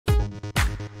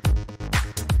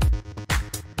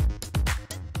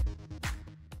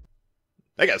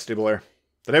Hey guys, Tbull here.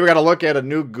 Today we got to look at a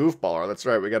new Goofballer. That's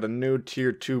right, we got a new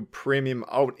Tier 2 Premium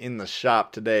out in the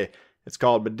shop today. It's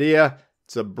called Medea.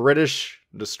 It's a British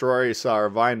destroyer. You saw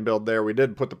our Vine build there. We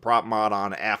did put the prop mod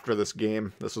on after this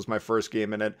game. This was my first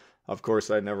game in it. Of course,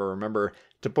 I never remember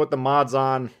to put the mods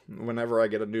on whenever I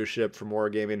get a new ship from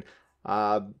Wargaming.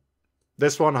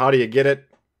 This one, how do you get it?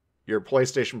 You're a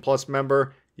PlayStation Plus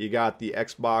member. You got the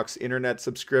Xbox Internet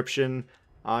subscription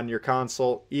on your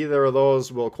console. Either of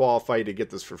those will qualify you to get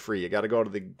this for free. You got to go to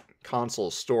the console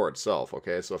store itself,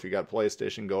 okay? So if you got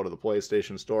PlayStation, go to the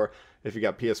PlayStation store. If you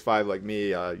got PS5 like me,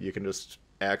 you can just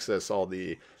access all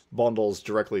the bundles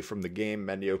directly from the game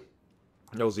menu.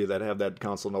 Those of you that have that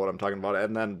console know what I'm talking about.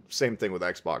 And then same thing with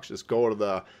Xbox. Just go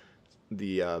to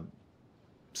the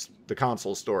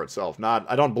console store itself.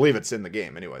 I don't believe it's in the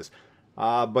game anyways.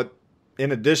 But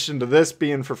in addition to this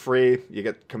being for free, you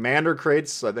get commander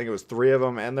crates. I think it was 3 of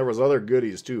them, and there was other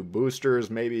goodies too. Boosters,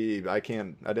 maybe. I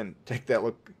didn't take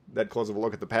that close of a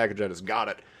look at the package. I just got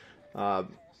it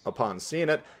upon seeing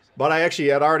it. But I actually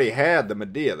had already had the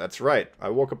Medea. That's right. I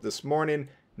woke up this morning,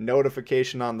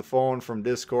 notification on the phone from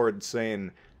Discord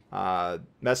saying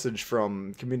message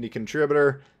from community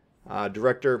contributor,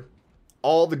 director.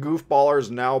 All the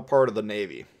Goofballers now part of the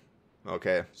Navy.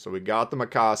 Okay, so we got the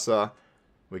Mikasa.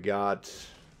 We got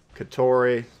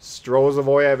Katori,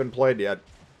 Strozavoy I haven't played yet.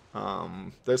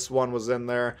 This one was in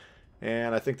there,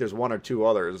 and I think there's 1 or 2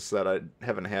 others that I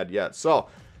haven't had yet. So,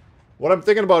 what I'm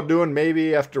thinking about doing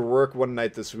maybe after work one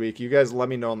night this week, you guys let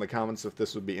me know in the comments if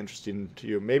this would be interesting to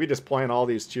you. Maybe just playing all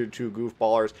these Tier 2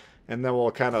 Goofballers, and then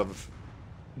we'll kind of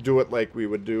do it like we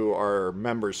would do our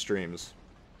member streams.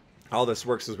 How this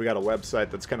works is we got a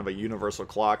website that's kind of a universal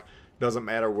clock. Doesn't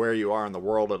matter where you are in the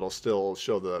world, it'll still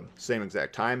show the same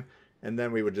exact time. And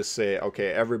then we would just say, okay,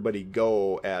 everybody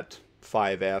go at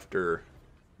 5 after,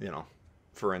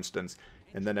 for instance.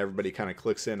 And then everybody kind of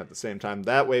clicks in at the same time.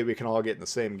 That way we can all get in the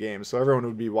same game. So everyone who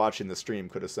would be watching the stream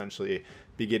could essentially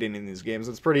be getting in these games.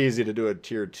 It's pretty easy to do a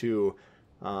Tier 2,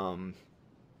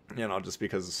 just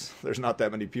because there's not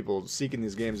that many people seeking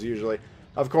these games usually.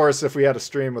 Of course, if we had a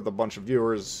stream with a bunch of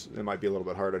viewers, it might be a little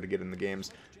bit harder to get in the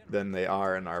games than they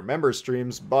are in our member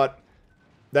streams, but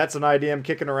that's an idea I'm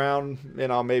kicking around.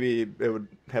 Maybe it would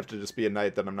have to just be a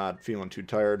night that I'm not feeling too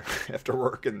tired after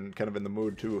work and kind of in the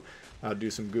mood to do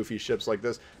some goofy ships like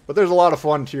this. But there's a lot of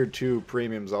fun Tier 2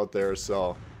 premiums out there,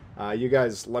 so you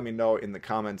guys let me know in the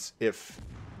comments if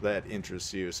that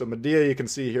interests you. So Medea, you can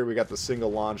see here we got the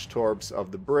single launch torps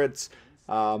of the Brits,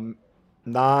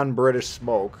 non-British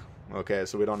smoke. Okay,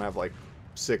 so we don't have like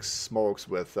 6 smokes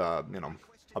with,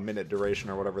 a minute duration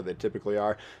or whatever they typically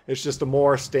are. It's just a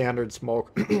more standard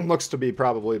smoke. Looks to be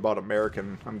probably about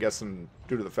American. I'm guessing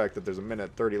due to the fact that there's a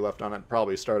minute 30 left on it.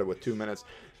 Probably started with 2 minutes.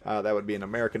 That would be an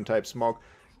American type smoke.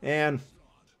 And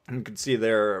you can see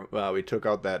there we took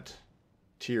out that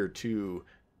Tier 2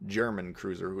 German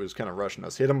cruiser who was kind of rushing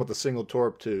us. Hit him with a single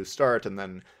torp to start and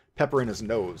then pepper in his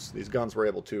nose. These guns were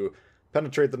able to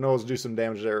penetrate the nose, do some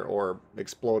damage there, or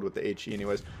explode with the HE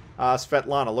anyways.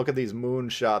 Svetlana, look at these moon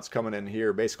shots coming in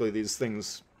here. Basically, these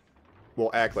things will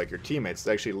act like your teammates.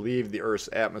 They actually leave the Earth's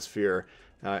atmosphere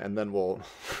and then will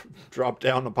drop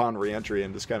down upon re-entry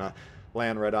and just kind of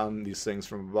land right on these things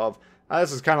from above.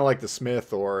 This is kind of like the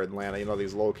Smith or Atlanta,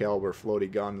 these low-caliber floaty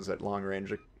guns at long range.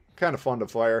 They're kind of fun to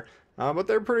fire, but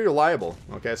they're pretty reliable.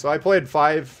 Okay, so I played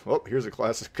 5. Oh, here's a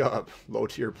classic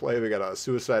low-tier play. We got a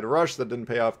Suicide Rush that didn't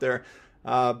pay off there.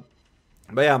 But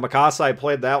yeah, Mikasa, I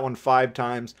played that one 5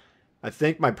 times. I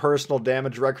think my personal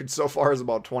damage record so far is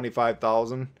about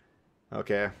 25,000.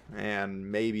 Okay,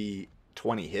 and maybe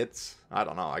 20 hits. I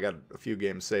don't know. I got a few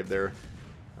games saved there.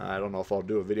 I don't know if I'll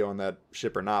do a video on that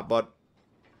ship or not, but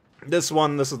this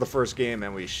is the first game,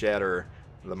 and we shatter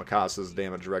the Mikasa's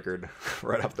damage record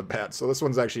right off the bat. So this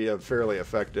one's actually a fairly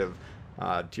effective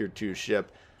Tier 2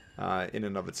 ship in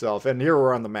and of itself. And here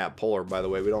we're on the map Polar, by the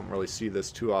way. We don't really see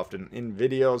this too often in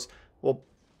videos. We'll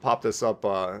pop this up.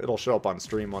 It'll show up on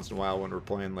stream once in a while when we're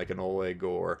playing like an Oleg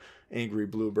or Angry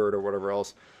Bluebird or whatever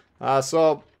else.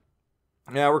 So,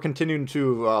 yeah, we're continuing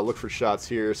to look for shots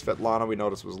here. Svetlana, we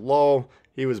noticed, was low.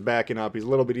 He was backing up. He's a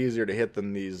little bit easier to hit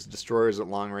than these destroyers at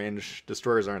long range.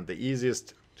 Destroyers aren't the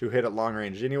easiest to hit at long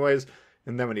range anyways.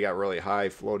 And then when you got really high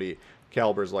floaty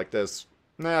calibers like this,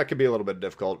 it could be a little bit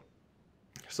difficult.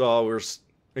 So we're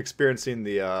experiencing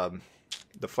the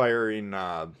firing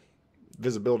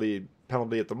visibility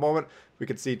penalty at the moment. We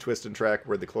can see twist and track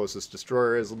where the closest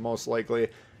destroyer is most likely.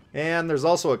 And there's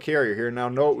also a carrier here. Now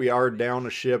note we are down a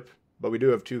ship, but we do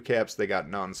have 2 caps. They got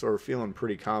none. So we're feeling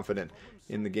pretty confident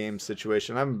in the game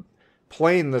situation. I'm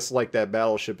playing this like that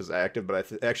battleship is active,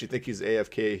 but I actually think he's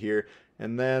AFK here.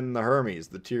 And then the Hermes,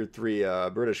 the tier 3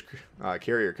 British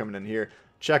carrier coming in here.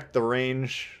 Check the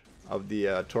range of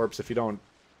the torps. If you don't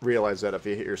realize that, if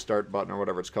you hit your start button or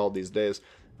whatever it's called these days,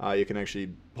 you can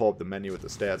actually pull up the menu with the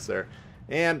stats there.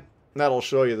 And that'll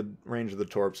show you the range of the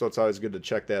torps, so it's always good to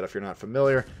check that if you're not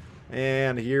familiar.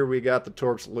 And here we got the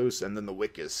torps loose, and then the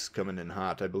Wickus coming in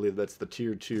hot. I believe that's the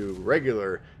tier 2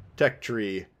 regular tech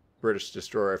tree British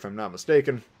destroyer, if I'm not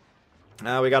mistaken.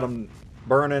 We got him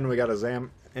burning. We got his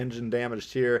engine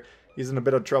damaged here. He's in a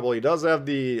bit of trouble. He does have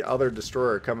the other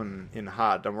destroyer coming in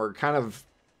hot, and we're kind of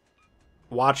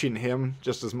watching him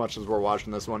just as much as we're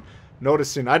watching this one.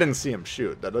 Noticing, I didn't see him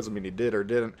shoot. That doesn't mean he did or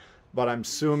didn't, but I'm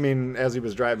assuming as he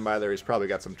was driving by there, he's probably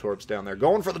got some torps down there.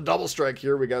 Going for the double strike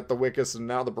here. We got the Wickus and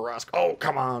now the Barask. Oh,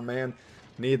 come on, man.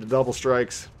 Need the double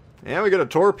strikes. And we get a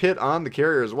torp hit on the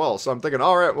carrier as well. So I'm thinking,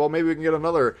 all right, well, maybe we can get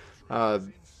another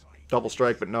double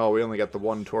strike, but no, we only got the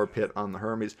one torp hit on the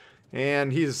Hermes.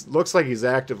 And looks like he's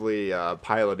actively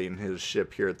piloting his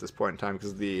ship here at this point in time,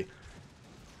 because he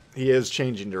is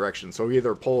changing direction. So he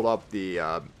either pulled up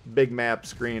the big map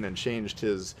screen and changed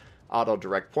his auto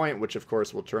direct point, which of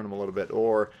course will turn him a little bit,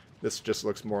 or this just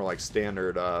looks more like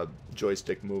standard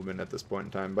joystick movement at this point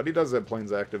in time. But he does have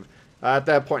planes active. At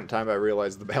that point in time, I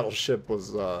realized the battleship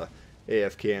was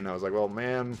AFK, and I was like, well,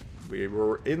 man, we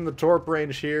were in the torp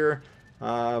range here,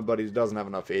 but he doesn't have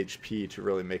enough HP to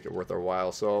really make it worth our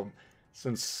while. So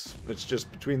since it's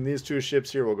just between these two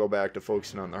ships here, we'll go back to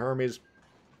focusing on the Hermes,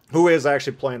 who is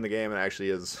actually playing the game and actually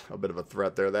is a bit of a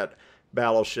threat there. That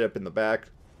battleship in the back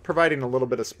providing a little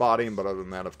bit of spotting, but other than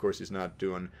that, of course, he's not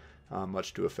doing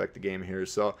much to affect the game here.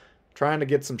 So trying to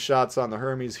get some shots on the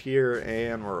Hermes here,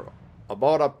 and we're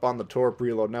about up on the torp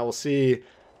reload. Now we'll see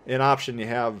an option you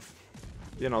have.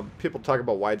 You know, people talk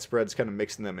about wide spreads, kind of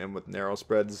mixing them in with narrow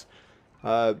spreads.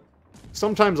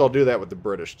 Sometimes I'll do that with the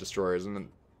British destroyers, and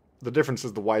the difference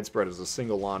is the widespread is a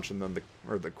single launch, and then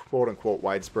the quote-unquote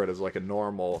widespread is like a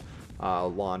normal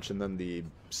launch, and then the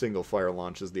single fire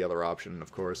launch is the other option,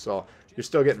 of course. So you're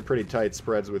still getting pretty tight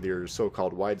spreads with your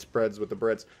so-called widespreads with the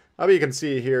Brits. But you can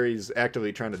see here he's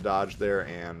actively trying to dodge there,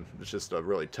 and it's just a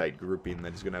really tight grouping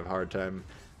that he's going to have a hard time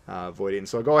avoiding.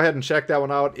 So go ahead and check that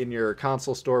one out in your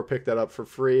console store. Pick that up for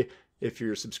free if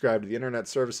you're subscribed to the internet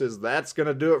services. That's going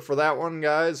to do it for that one,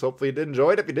 guys. Hopefully you did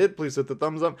enjoy it. If you did, please hit the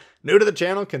thumbs up. New to the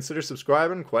channel, consider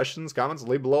subscribing. Questions, comments,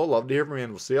 leave below. Love to hear from you,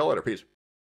 and we'll see y'all later. Peace.